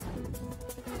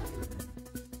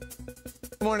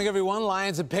Good morning, everyone.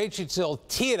 Lions and Patriots will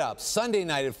tee it up Sunday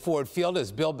night at Ford Field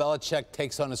as Bill Belichick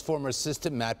takes on his former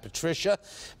assistant, Matt Patricia.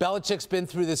 Belichick's been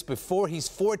through this before. He's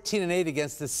 14-8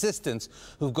 against assistants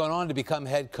who've gone on to become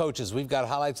head coaches. We've got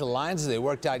highlights of the Lions as they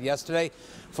worked out yesterday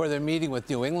for their meeting with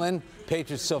New England.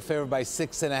 Patriots still favored by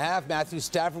 6.5. Matthew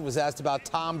Stafford was asked about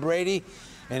Tom Brady,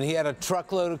 and he had a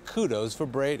truckload of kudos for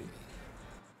Brady.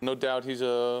 No doubt he's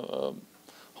a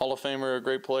Hall of Famer, a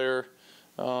great player.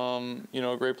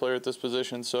 A great player at this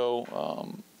position. So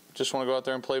just want to go out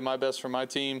there and play my best for my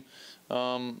team.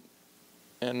 And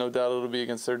no doubt it'll be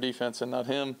against their defense and not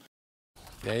him.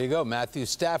 There you go, Matthew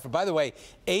Stafford. By the way,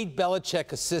 8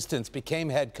 Belichick assistants became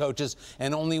head coaches,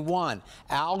 and only one,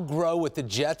 Al Groh with the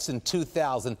Jets in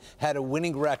 2000, had a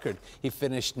winning record. He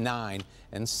finished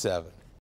 9-7.